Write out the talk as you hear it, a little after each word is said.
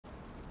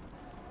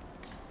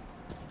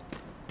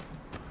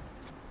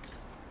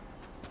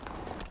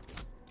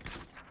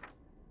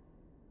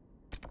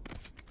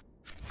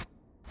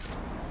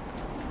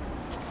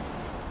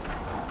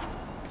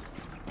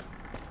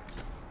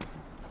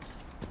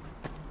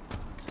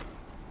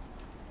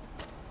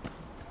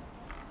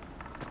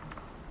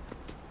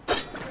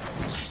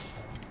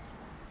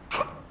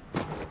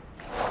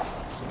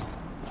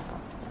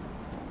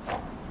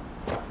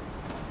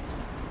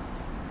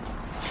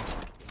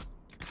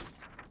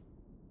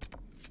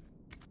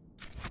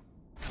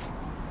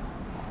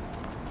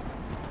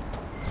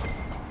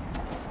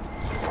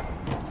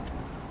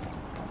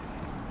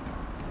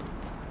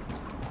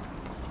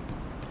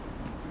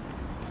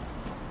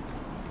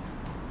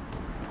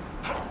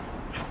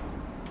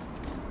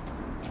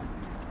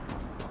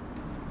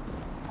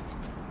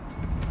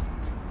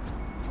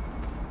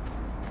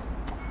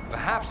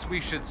Perhaps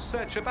we should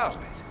search about a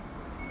bit.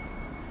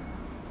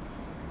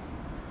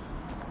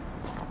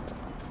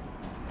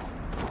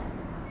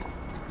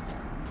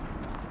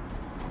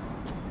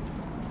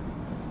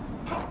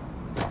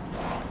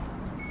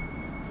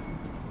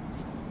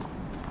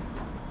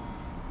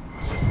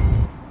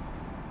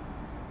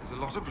 There's a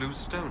lot of loose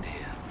stone here,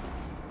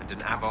 and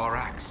an Avar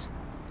axe.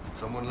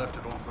 Someone left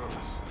it on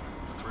purpose.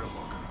 The trail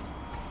marker.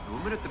 The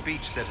woman at the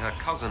beach said her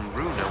cousin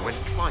Runa went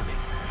climbing.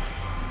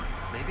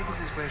 Maybe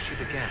this is where she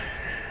began.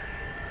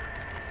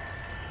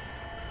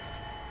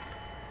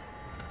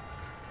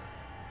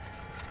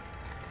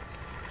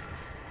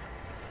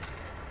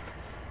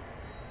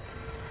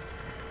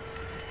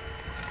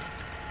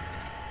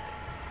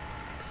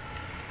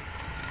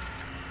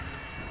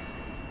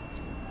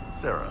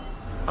 Sarah,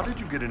 how did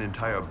you get an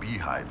entire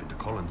beehive into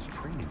Colin's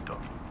training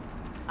dojo?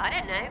 I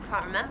don't know,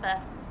 can't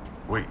remember.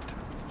 Wait,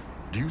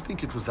 do you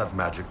think it was that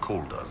magic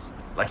Cole does?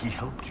 Like he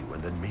helped you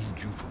and then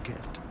made you forget?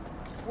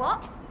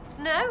 What?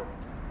 No?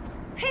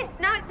 Piss,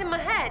 now it's in my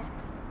head.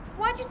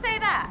 Why'd you say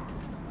that?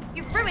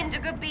 You ruined a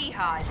good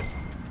beehive.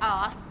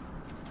 Arse.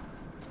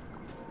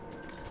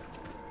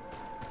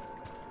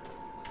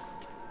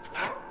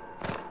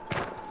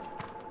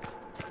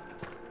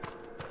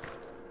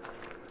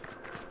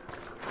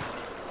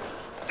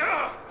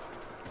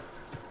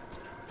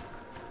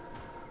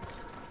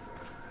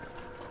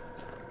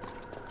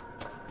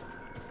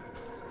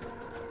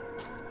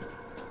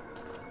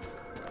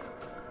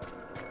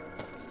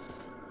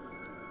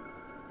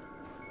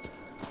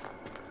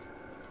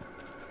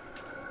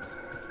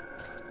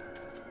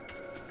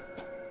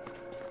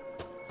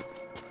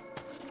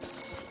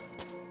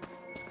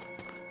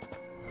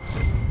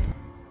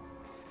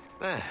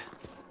 There,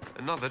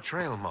 another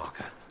trail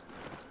marker.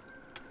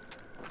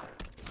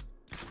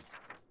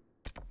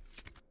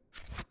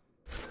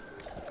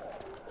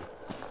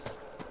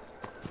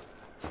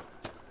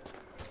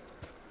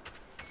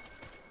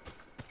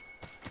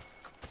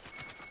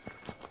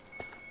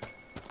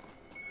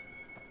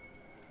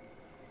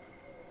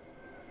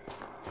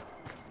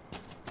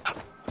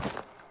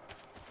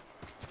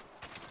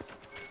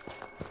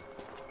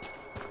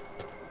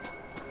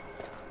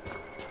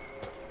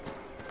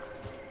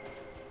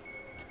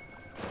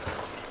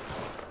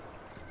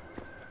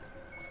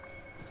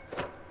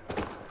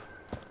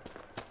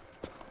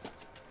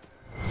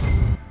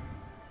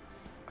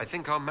 I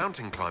think our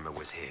mountain climber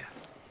was here.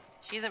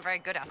 She isn't very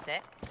good at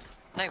it.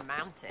 No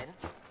mountain.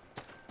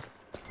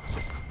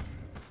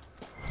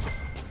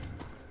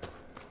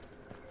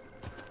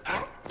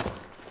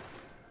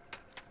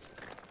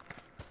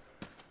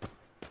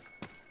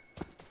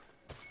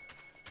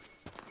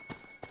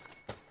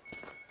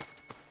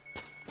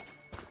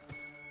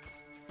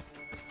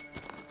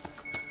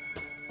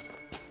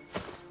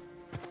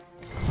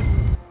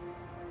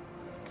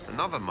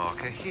 Another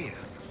marker here.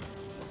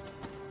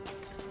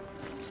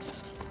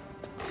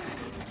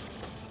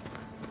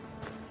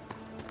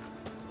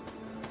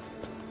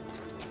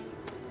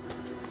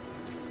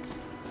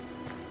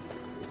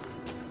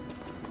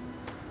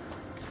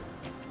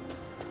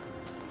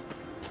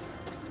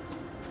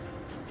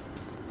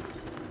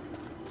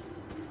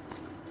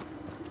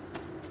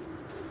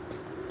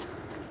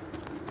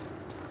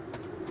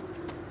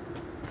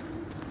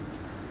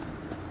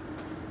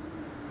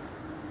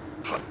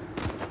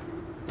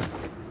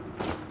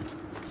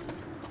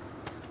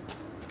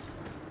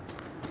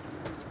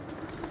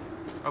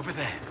 Over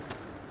there.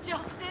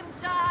 Just in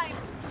time!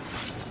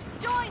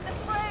 Join the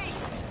fray!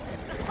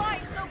 The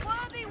fight's a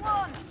worthy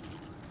one!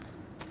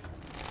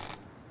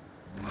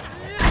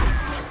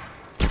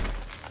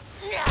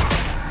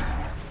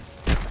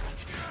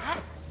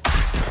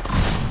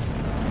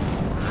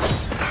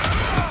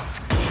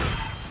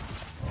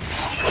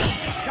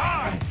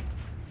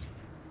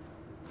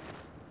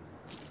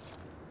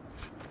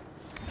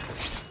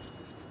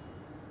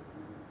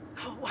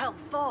 Well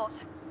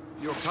fought.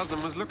 Your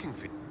cousin was looking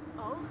for you.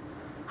 Oh?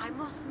 I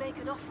must make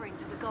an offering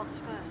to the gods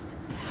first.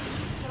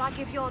 Shall I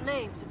give your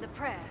names in the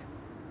prayer?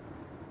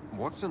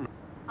 What's an...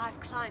 I've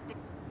climbed the...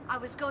 I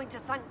was going to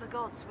thank the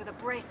gods with a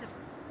brace of...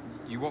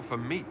 You offer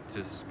meat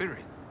to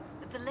spirit?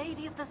 The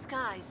Lady of the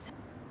Skies.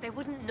 They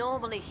wouldn't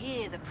normally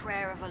hear the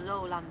prayer of a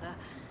lowlander.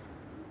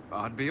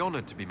 I'd be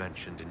honored to be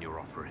mentioned in your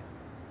offering.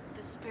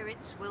 The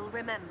spirits will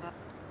remember.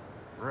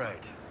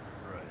 Right.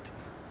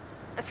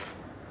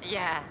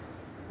 Yeah.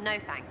 No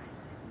thanks.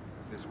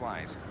 Is this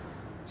wise?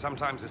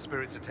 Sometimes a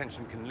spirit's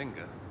attention can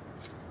linger.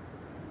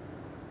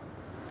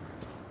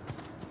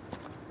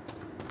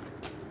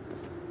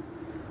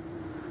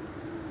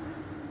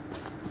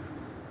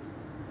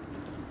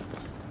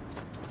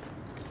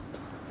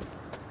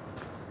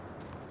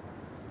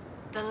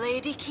 The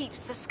lady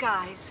keeps the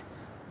skies,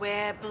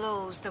 where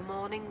blows the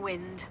morning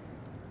wind.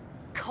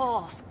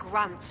 Korth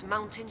grants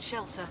mountain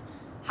shelter,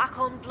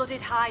 Hakon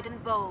blooded hide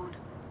and bone.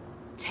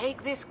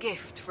 Take this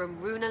gift from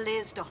Runa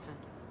Learsdotten,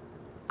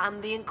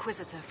 and the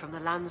Inquisitor from the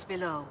lands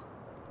below.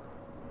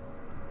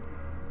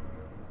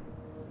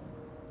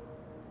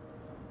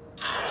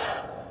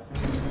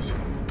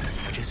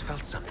 I just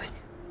felt something.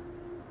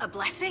 A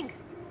blessing?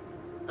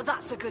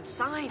 That's a good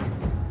sign.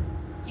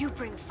 You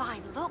bring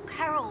fine luck,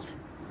 Herald.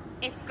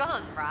 It's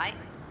gone, right?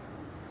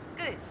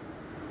 Good.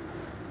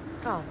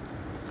 Gone.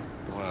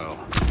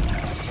 Well,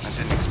 I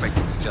didn't expect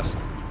it to just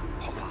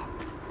pop up.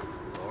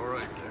 All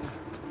right, then.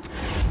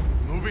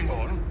 Moving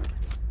on.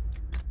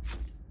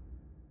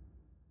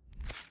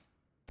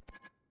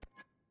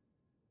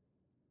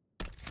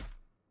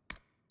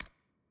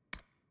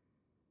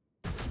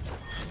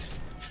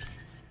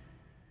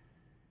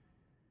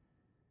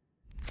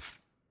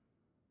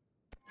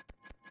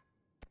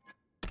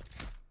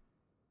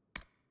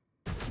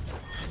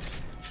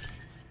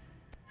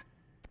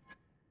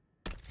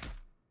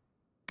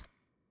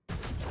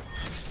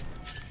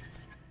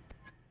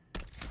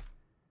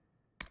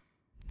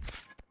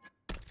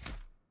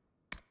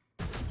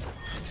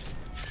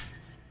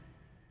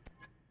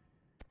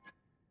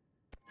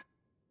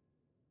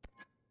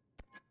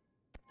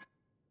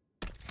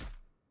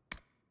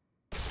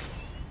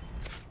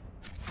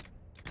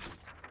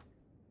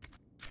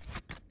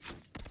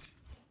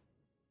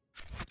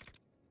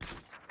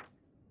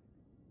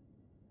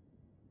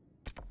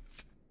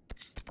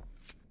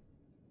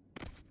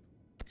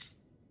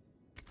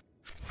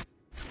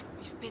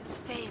 Been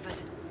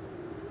favored.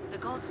 The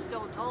gods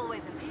don't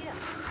always appear.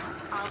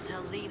 I'll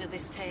tell Lena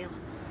this tale.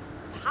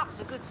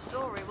 Perhaps a good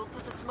story will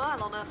put a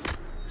smile on her.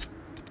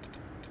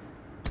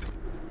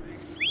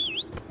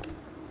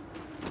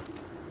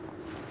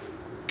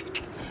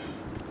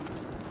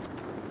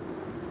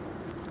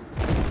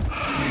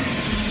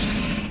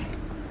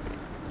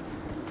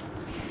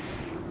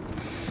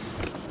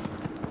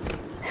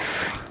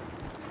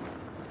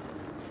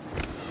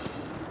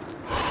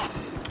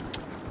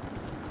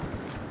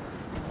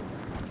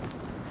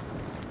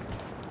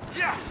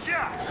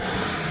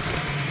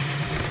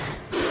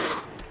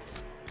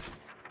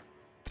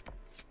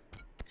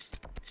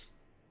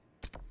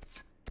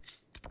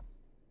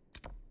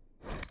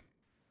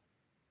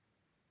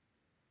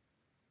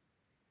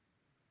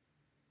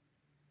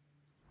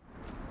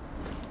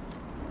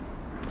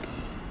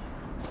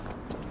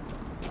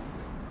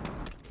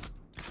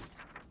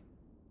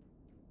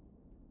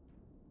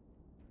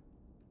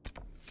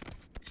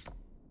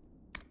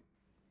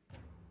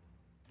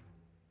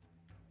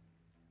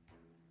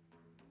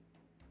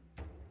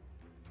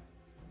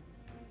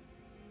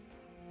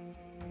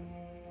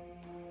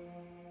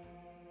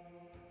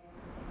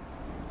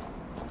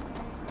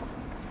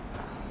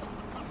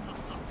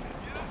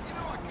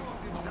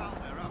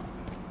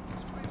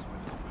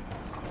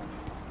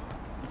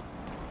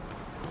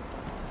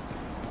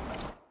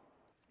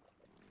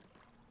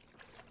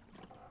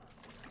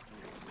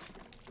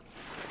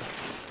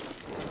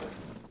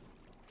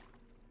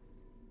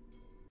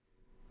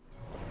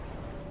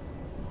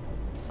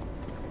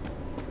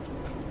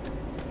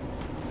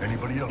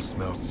 Anybody else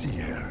smell sea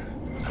air?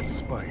 That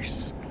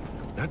spice.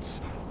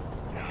 That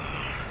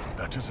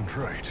isn't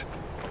right.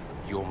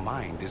 Your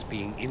mind is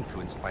being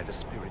influenced by the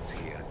spirits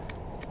here.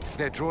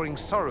 They're drawing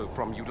sorrow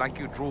from you like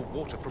you draw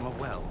water from a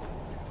well.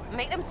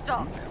 Make them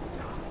stop.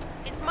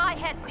 It's my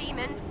head,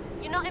 demons.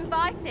 You're not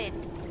invited.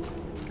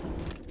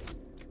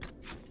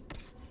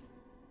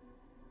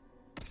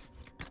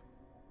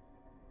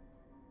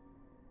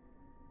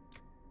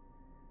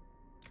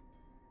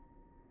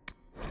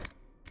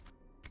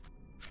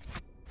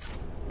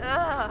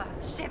 Ugh,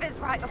 shivers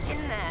right up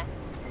in there.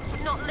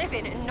 Not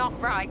living and not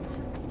right.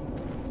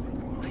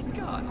 My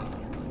God.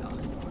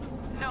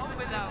 No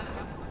without.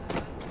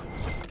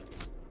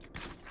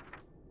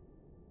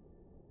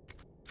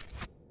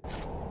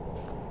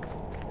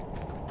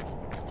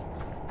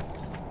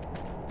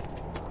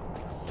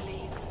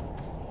 Sleep.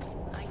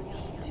 I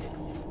need you.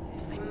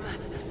 I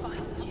must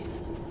find you.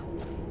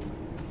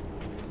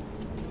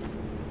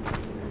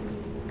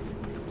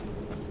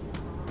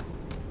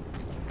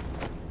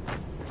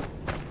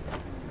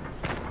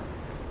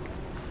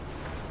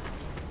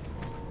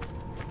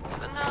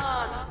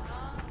 Banan.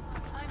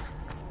 I'm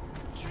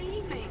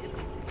dreaming.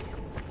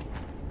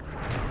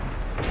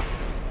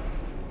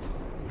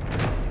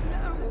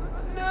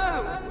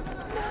 No.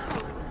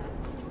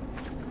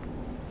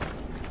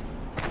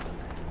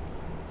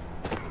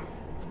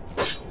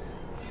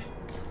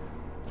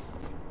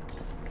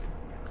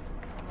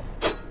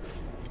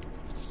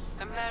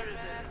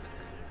 American.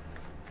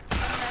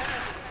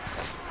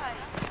 Hi.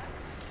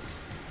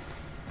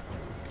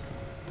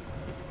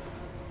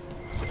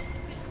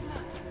 His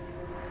blood.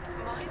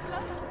 My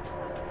blood?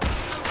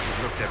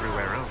 We've looked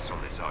everywhere else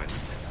on this island.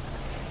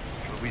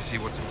 Shall we see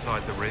what's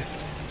inside the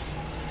rift?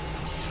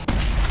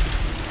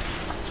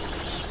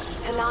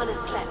 Talana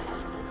slept.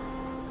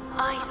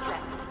 I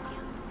slept.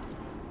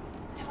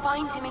 To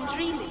find him in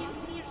dreaming.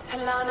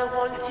 Talana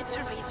wanted to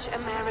reach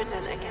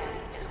American again.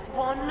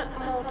 One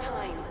more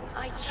time.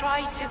 I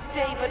tried to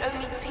stay, but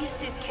only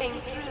pieces came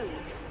through.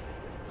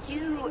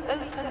 You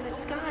opened the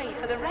sky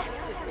for the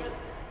rest of me.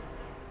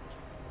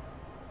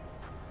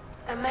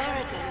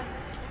 American.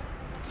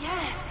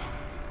 Yes.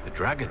 The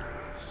dragon.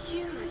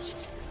 Huge.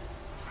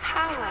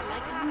 Power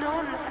like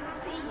none had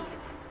seen.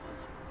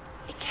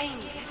 It came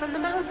from the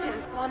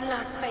mountains. One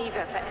last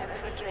favor for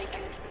Emperor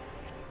Draken.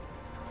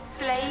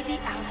 Slay the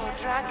Avor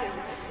dragon.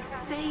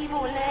 Save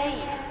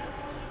Orlais.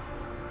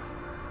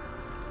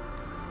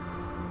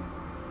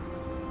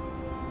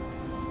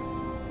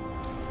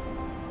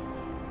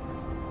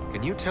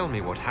 Can you tell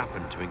me what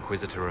happened to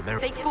Inquisitor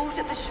America? They fought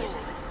at the shore.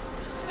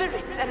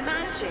 Spirits and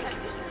magic.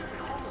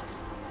 Cold.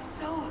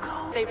 So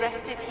cold. They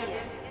rested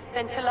here.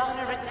 Then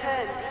Talana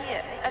returned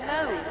here,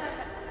 alone,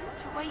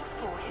 to wait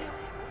for him.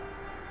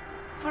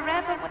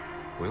 Forever.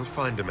 We'll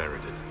find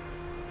American.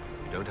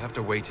 You don't have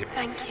to wait here.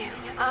 Thank you.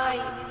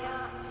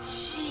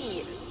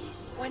 She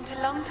went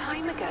a long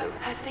time ago.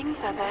 Her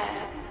things are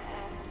there.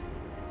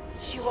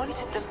 She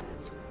wanted them.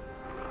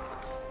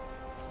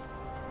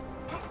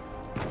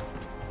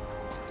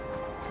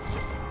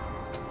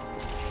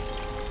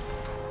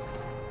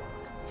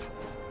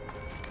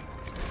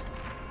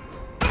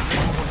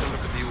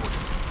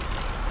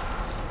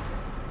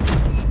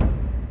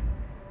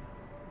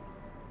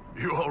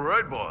 You all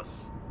right,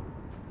 boss?